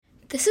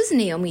This is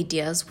Naomi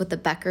Diaz with the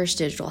Becker's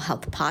Digital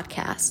Health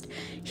Podcast.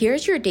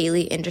 Here's your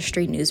daily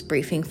industry news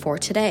briefing for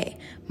today,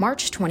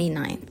 March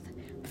 29th.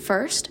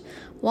 First,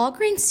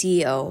 Walgreens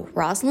CEO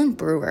Rosalind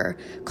Brewer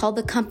called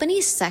the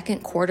company's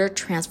second quarter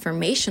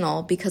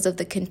transformational because of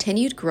the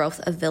continued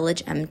growth of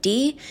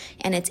VillageMD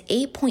and its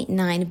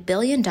 $8.9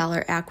 billion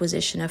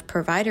acquisition of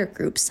provider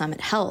group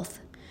Summit Health.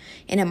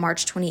 In a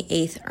March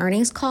 28th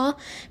earnings call,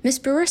 Ms.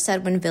 Brewer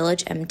said when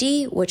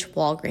VillageMD, which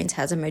Walgreens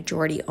has a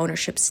majority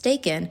ownership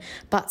stake in,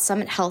 bought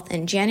Summit Health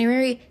in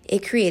January,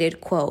 it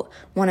created, quote,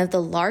 one of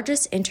the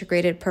largest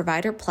integrated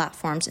provider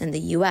platforms in the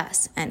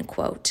U.S., end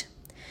quote.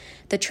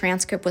 The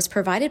transcript was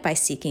provided by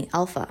Seeking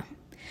Alpha.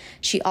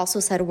 She also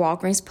said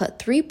Walgreens put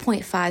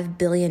 $3.5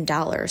 billion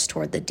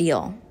toward the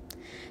deal.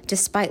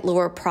 Despite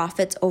lower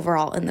profits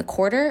overall in the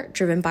quarter,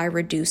 driven by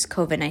reduced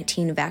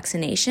COVID-19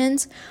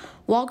 vaccinations,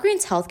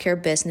 Walgreens'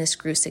 healthcare business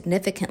grew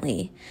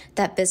significantly.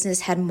 That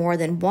business had more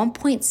than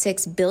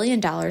 $1.6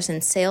 billion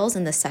in sales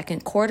in the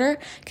second quarter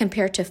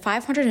compared to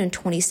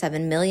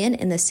 $527 million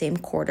in the same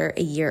quarter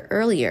a year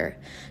earlier,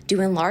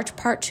 due in large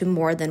part to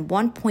more than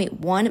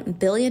 $1.1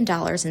 billion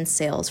in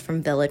sales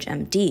from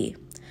VillageMD.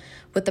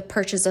 With the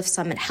purchase of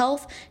Summit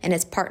Health and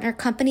its partner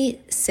company,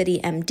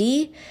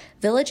 CityMD,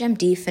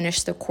 VillageMD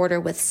finished the quarter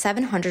with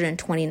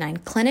 729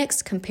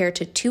 clinics compared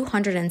to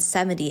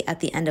 270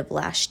 at the end of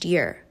last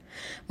year.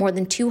 More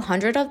than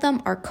 200 of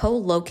them are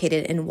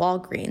co-located in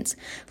Walgreens,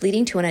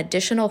 leading to an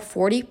additional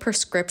 40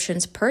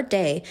 prescriptions per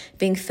day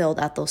being filled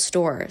at those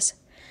stores.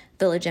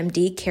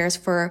 VillageMD cares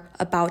for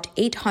about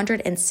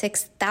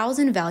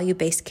 806,000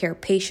 value-based care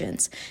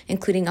patients,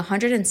 including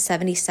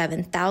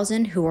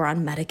 177,000 who are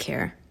on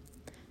Medicare.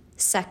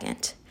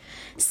 Second,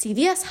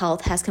 CVS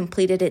Health has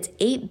completed its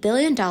 $8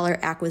 billion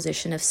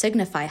acquisition of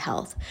Signify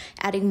Health,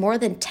 adding more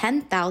than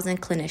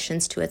 10,000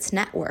 clinicians to its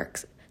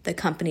networks, the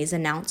company's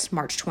announced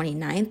March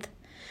 29th.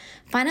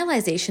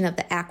 Finalization of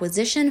the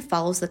acquisition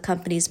follows the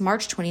company's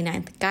March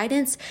 29th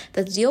guidance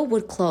that the deal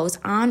would close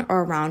on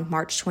or around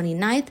March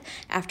 29th,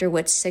 after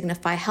which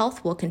Signify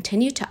Health will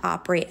continue to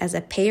operate as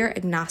a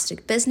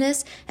payer-agnostic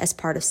business as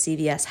part of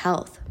CVS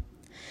Health.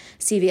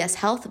 CVS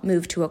Health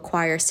moved to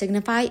acquire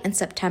Signify in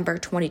September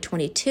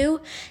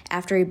 2022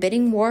 after a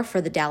bidding war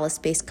for the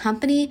Dallas-based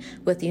company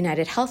with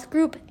United Health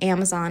Group,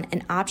 Amazon,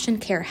 and Option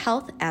Care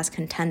Health as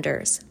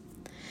contenders.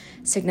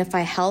 Signify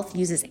Health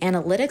uses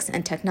analytics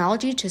and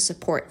technology to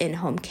support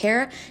in-home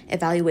care,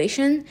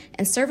 evaluation,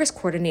 and service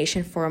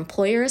coordination for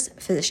employers,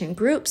 physician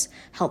groups,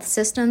 health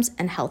systems,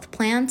 and health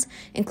plans,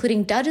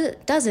 including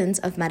dozens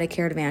of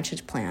Medicare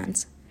Advantage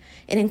plans.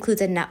 It includes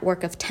a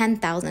network of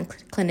 10,000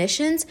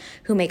 clinicians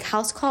who make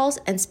house calls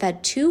and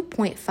spend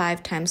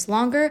 2.5 times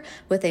longer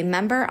with a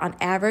member on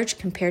average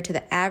compared to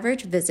the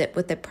average visit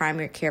with the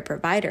primary care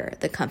provider,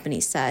 the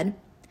company said.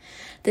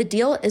 The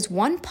deal is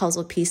one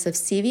puzzle piece of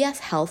CVS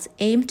Health's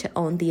aim to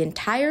own the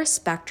entire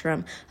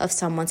spectrum of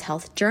someone's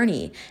health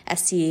journey,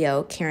 as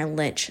CEO Karen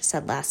Lynch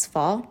said last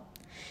fall.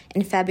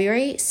 In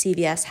February,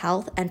 CVS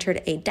Health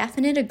entered a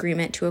definite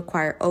agreement to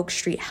acquire Oak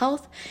Street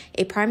Health,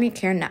 a primary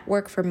care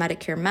network for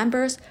Medicare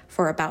members,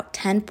 for about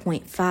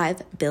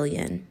 $10.5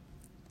 billion.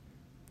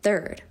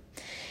 Third,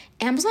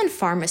 Amazon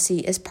Pharmacy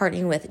is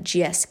partnering with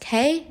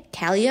GSK,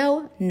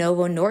 Calio,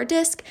 Novo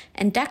Nordisk,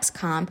 and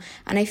Dexcom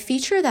on a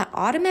feature that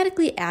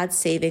automatically adds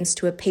savings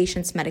to a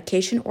patient's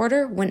medication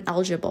order when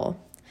eligible.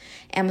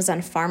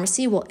 Amazon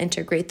Pharmacy will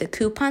integrate the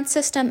coupon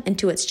system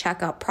into its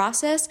checkout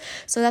process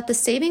so that the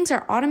savings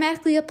are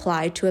automatically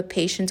applied to a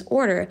patient's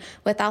order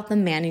without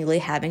them manually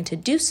having to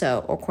do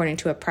so, according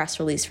to a press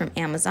release from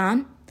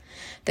Amazon.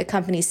 The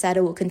company said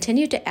it will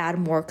continue to add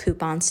more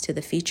coupons to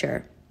the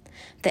feature.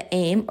 The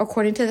aim,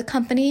 according to the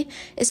company,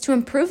 is to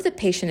improve the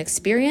patient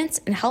experience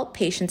and help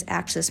patients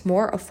access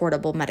more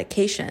affordable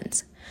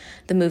medications.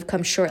 The move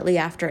comes shortly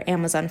after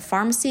Amazon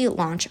Pharmacy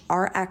launched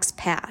RX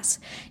Pass,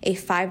 a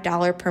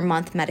 $5 per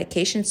month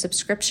medication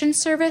subscription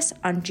service,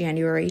 on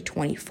January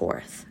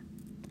 24th.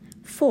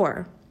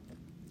 4.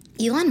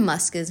 Elon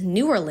Musk's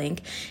Neuralink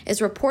is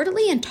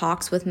reportedly in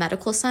talks with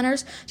medical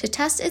centers to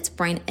test its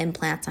brain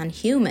implants on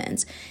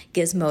humans,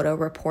 Gizmodo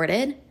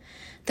reported.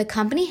 The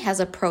company has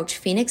approached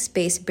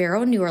Phoenix-based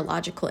Barrow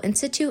Neurological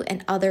Institute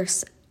and other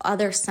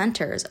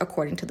centers,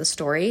 according to the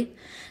story.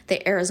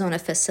 The Arizona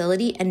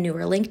facility and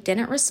Neuralink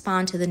didn't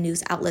respond to the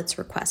news outlet's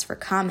request for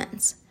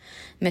comments.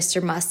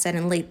 Mr. Musk said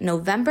in late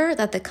November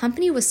that the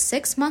company was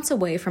 6 months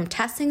away from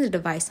testing the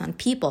device on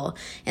people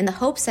in the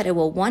hopes that it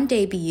will one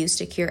day be used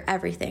to cure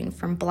everything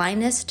from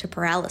blindness to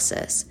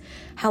paralysis.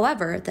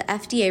 However, the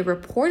FDA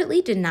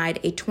reportedly denied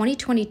a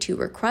 2022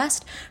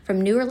 request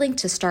from Neuralink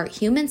to start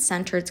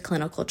human-centered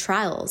clinical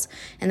trials,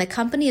 and the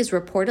company is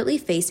reportedly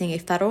facing a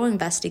federal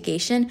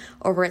investigation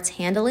over its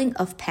handling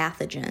of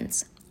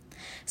pathogens.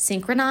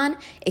 Synchronon,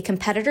 a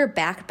competitor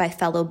backed by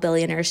fellow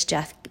billionaires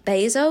Jeff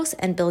Bezos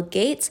and Bill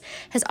Gates,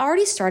 has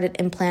already started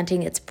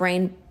implanting its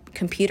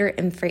brain-computer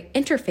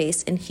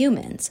interface in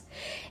humans.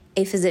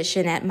 A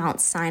physician at Mount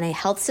Sinai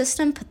Health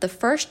System put the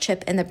first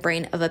chip in the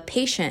brain of a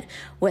patient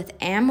with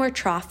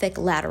amyotrophic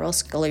lateral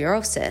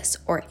sclerosis,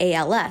 or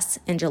ALS,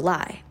 in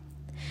July.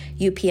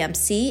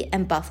 UPMC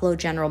and Buffalo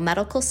General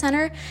Medical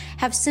Center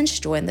have since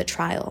joined the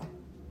trial.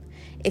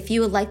 If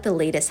you would like the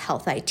latest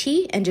health IT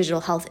and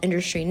digital health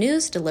industry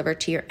news delivered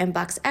to your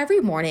inbox every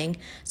morning,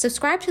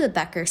 subscribe to the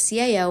Becker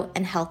CAO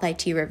and Health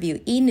IT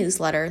Review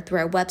e-newsletter through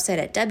our website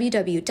at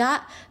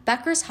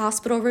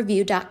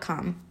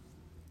www.beckershospitalreview.com.